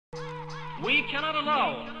We cannot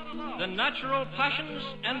allow the natural passions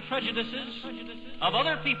and prejudices of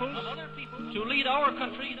other peoples to lead our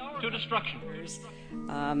country to destruction.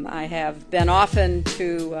 I have been often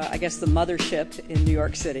to, I guess, the mothership in New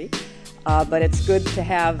York City, but it's good to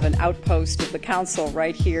have an outpost of the council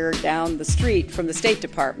right here down the street from the State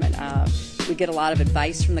Department. We get a lot of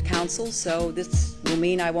advice from the council, so this will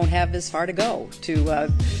mean I won't have as far to go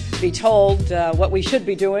to be told what we should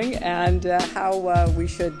be doing and how we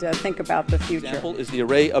should think about the future. An example is the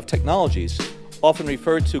array of technologies, often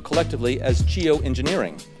referred to collectively as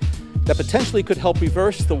geoengineering, that potentially could help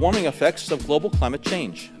reverse the warming effects of global climate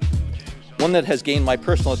change. One that has gained my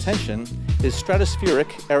personal attention is stratospheric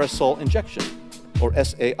aerosol injection, or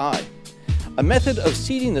SAI, a method of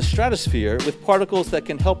seeding the stratosphere with particles that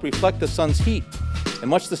can help reflect the sun's heat in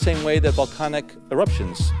much the same way that volcanic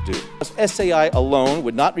eruptions do. SAI alone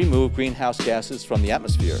would not remove greenhouse gases from the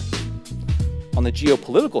atmosphere. On the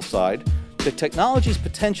geopolitical side, the technology's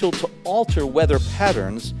potential to alter weather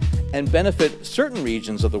patterns and benefit certain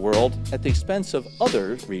regions of the world at the expense of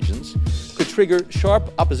other regions could trigger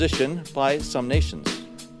sharp opposition by some nations.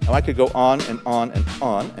 Now, I could go on and on and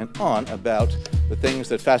on and on about the things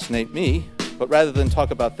that fascinate me, but rather than talk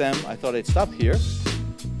about them, I thought I'd stop here.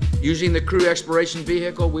 Using the Crew Exploration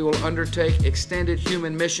Vehicle, we will undertake extended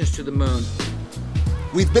human missions to the moon.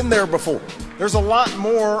 We've been there before. There's a lot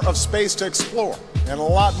more of space to explore and a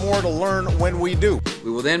lot more to learn when we do.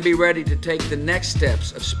 We will then be ready to take the next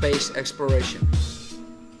steps of space exploration.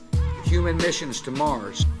 Human missions to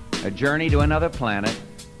Mars. A journey to another planet,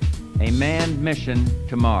 a manned mission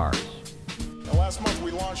to Mars. Now, last month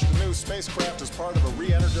we launched a new spacecraft as part of a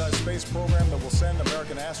re-energized space program that will send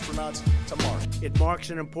American astronauts to Mars. It marks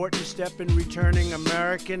an important step in returning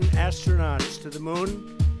American astronauts to the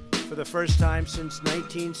moon for the first time since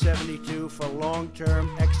 1972 for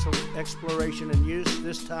long-term exploration and use.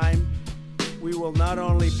 This time, we will not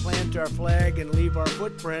only plant our flag and leave our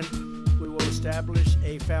footprint, we will establish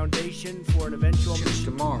a foundation for an eventual mission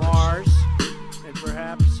to Mars, and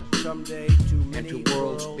perhaps someday to many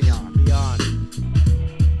worlds beyond.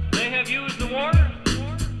 They have used the war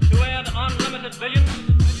to add unlimited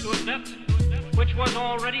visions to a depth which was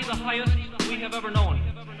already the highest we have ever known.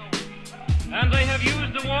 And they have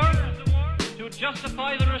used the war to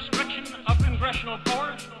justify the restriction of congressional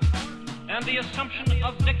power and the assumption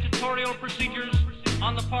of dictatorial procedures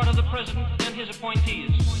on the part of the president and his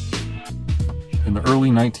appointees. In the early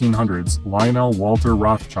 1900s, Lionel Walter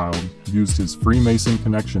Rothschild used his Freemason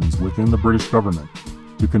connections within the British government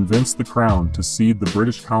to convince the Crown to cede the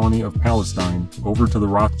British colony of Palestine over to the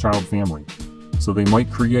Rothschild family, so they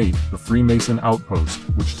might create the Freemason outpost,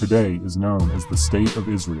 which today is known as the State of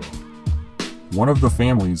Israel. One of the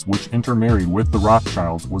families which intermarried with the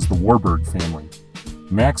Rothschilds was the Warburg family.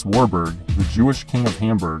 Max Warburg, the Jewish king of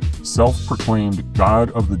Hamburg, self-proclaimed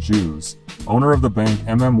God of the Jews, owner of the bank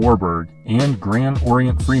Warburg, and Grand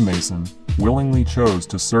Orient Freemason, willingly chose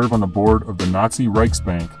to serve on the board of the Nazi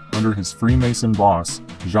Reichsbank under his Freemason boss,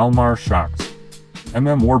 Hjalmar Schacht.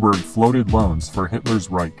 Warburg floated loans for Hitler's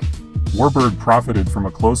Reich. Warburg profited from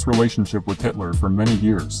a close relationship with Hitler for many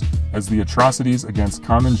years, as the atrocities against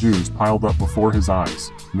common Jews piled up before his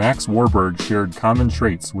eyes. Max Warburg shared common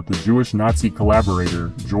traits with the Jewish Nazi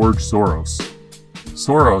collaborator George Soros.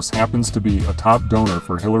 Soros happens to be a top donor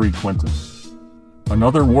for Hillary Clinton.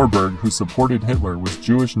 Another Warburg who supported Hitler was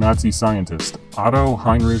Jewish Nazi scientist Otto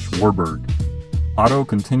Heinrich Warburg. Otto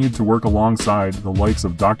continued to work alongside the likes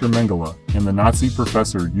of Dr. Mengele and the Nazi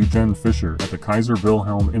professor Eugen Fischer at the Kaiser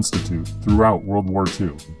Wilhelm Institute throughout World War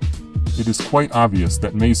II. It is quite obvious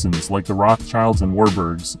that Masons like the Rothschilds and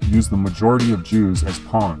Warburgs used the majority of Jews as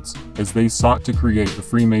pawns, as they sought to create the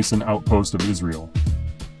Freemason outpost of Israel.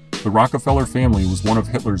 The Rockefeller family was one of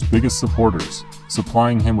Hitler's biggest supporters,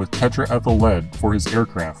 supplying him with tetraethyl lead for his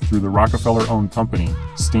aircraft through the Rockefeller-owned company,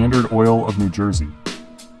 Standard Oil of New Jersey.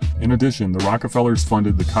 In addition, the Rockefellers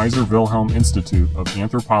funded the Kaiser Wilhelm Institute of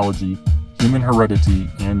Anthropology, Human Heredity,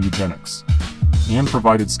 and Eugenics, and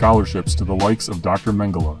provided scholarships to the likes of Dr.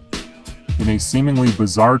 Mengele. In a seemingly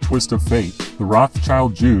bizarre twist of fate, the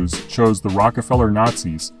Rothschild Jews chose the Rockefeller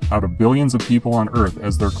Nazis out of billions of people on Earth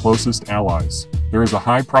as their closest allies. There is a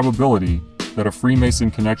high probability that a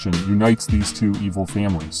Freemason connection unites these two evil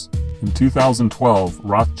families. In 2012,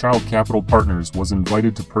 Rothschild Capital Partners was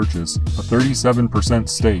invited to purchase a 37%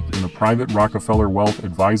 stake in the private Rockefeller Wealth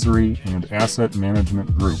Advisory and Asset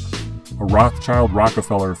Management Group, a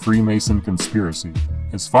Rothschild-Rockefeller Freemason conspiracy.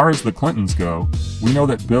 As far as the Clintons go, we know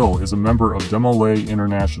that Bill is a member of Demolay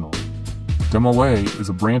International. Demolay is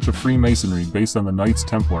a branch of Freemasonry based on the Knights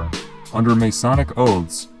Templar. Under Masonic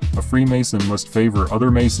oaths, a Freemason must favor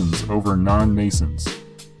other Masons over non-Masons.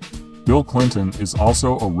 Bill Clinton is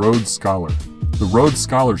also a Rhodes Scholar. The Rhodes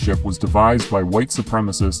Scholarship was devised by white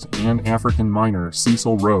supremacist and African miner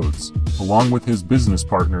Cecil Rhodes, along with his business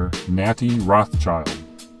partner, Natty Rothschild.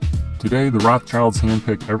 Today, the Rothschilds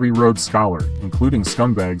handpick every Rhodes Scholar, including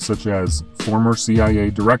scumbags such as former CIA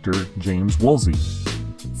Director James Woolsey,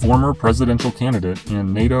 former presidential candidate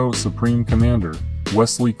and NATO Supreme Commander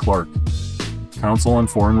Wesley Clark, Council on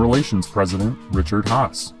Foreign Relations President Richard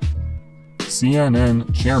Haass,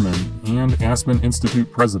 CNN Chairman and Aspen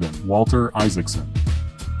Institute President Walter Isaacson,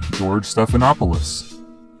 George Stephanopoulos,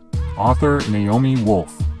 author Naomi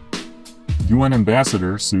Wolf, UN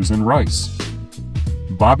Ambassador Susan Rice,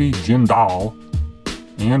 Bobby Jindal,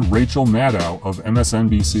 and Rachel Maddow of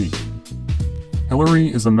MSNBC. Hillary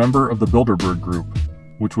is a member of the Bilderberg Group,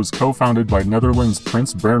 which was co-founded by Netherlands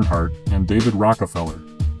Prince Bernhard and David Rockefeller.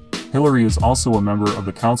 Hillary is also a member of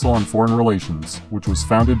the Council on Foreign Relations, which was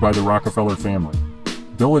founded by the Rockefeller family.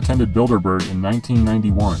 Bill attended Bilderberg in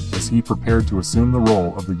 1991 as he prepared to assume the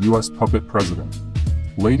role of the U.S. puppet president.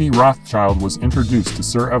 Lady Rothschild was introduced to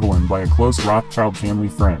Sir Evelyn by a close Rothschild family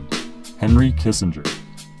friend, Henry Kissinger.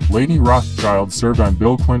 Lady Rothschild served on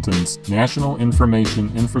Bill Clinton's National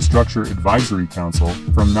Information Infrastructure Advisory Council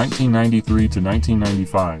from 1993 to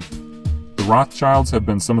 1995. The Rothschilds have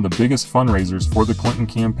been some of the biggest fundraisers for the Clinton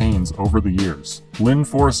campaigns over the years. Lynn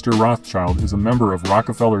Forrester Rothschild is a member of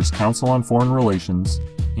Rockefeller's Council on Foreign Relations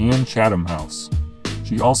and Chatham House.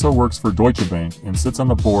 She also works for Deutsche Bank and sits on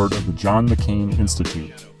the board of the John McCain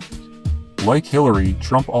Institute. Like Hillary,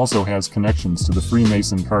 Trump also has connections to the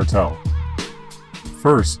Freemason cartel.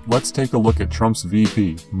 First, let's take a look at Trump's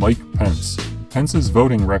VP, Mike Pence. Pence's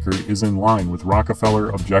voting record is in line with Rockefeller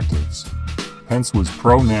objectives. Pence was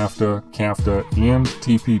pro-NAFTA, CAFTA, and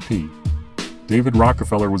TPP. David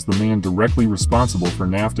Rockefeller was the man directly responsible for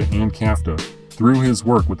NAFTA and CAFTA through his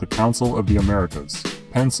work with the Council of the Americas.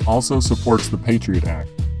 Pence also supports the Patriot Act.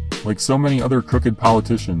 Like so many other crooked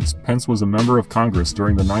politicians, Pence was a member of Congress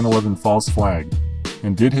during the 9/11 false flag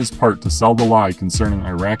and did his part to sell the lie concerning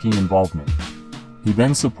Iraqi involvement. He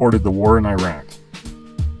then supported the war in Iraq.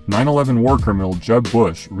 9/11 war criminal Jeb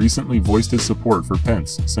Bush recently voiced his support for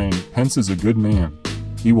Pence, saying, "Pence is a good man.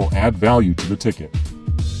 He will add value to the ticket."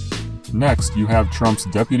 Next, you have Trump's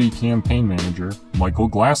deputy campaign manager, Michael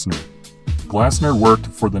Glassner. Glassner worked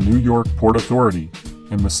for the New York Port Authority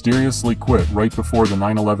and mysteriously quit right before the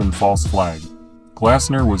 9/11 false flag.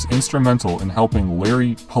 Glassner was instrumental in helping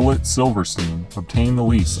Larry Pullet Silverstein obtain the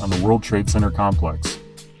lease on the World Trade Center complex.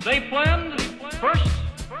 They planned, first,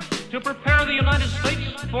 to prepare the United States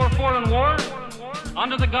for foreign war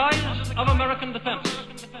under the guise of American defense.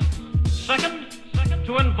 Second,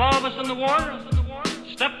 to involve us in the war,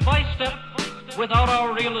 step by step, without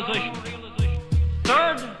our realization.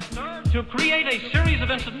 Third, to create a series of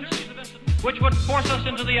incidents which would force us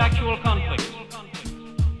into the actual conflict.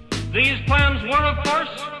 These plans were, of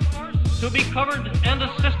course, to be covered and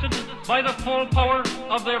assisted by the full power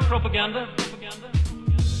of their propaganda.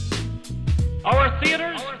 Our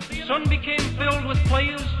theaters soon became filled with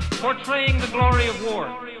plays portraying the glory of war.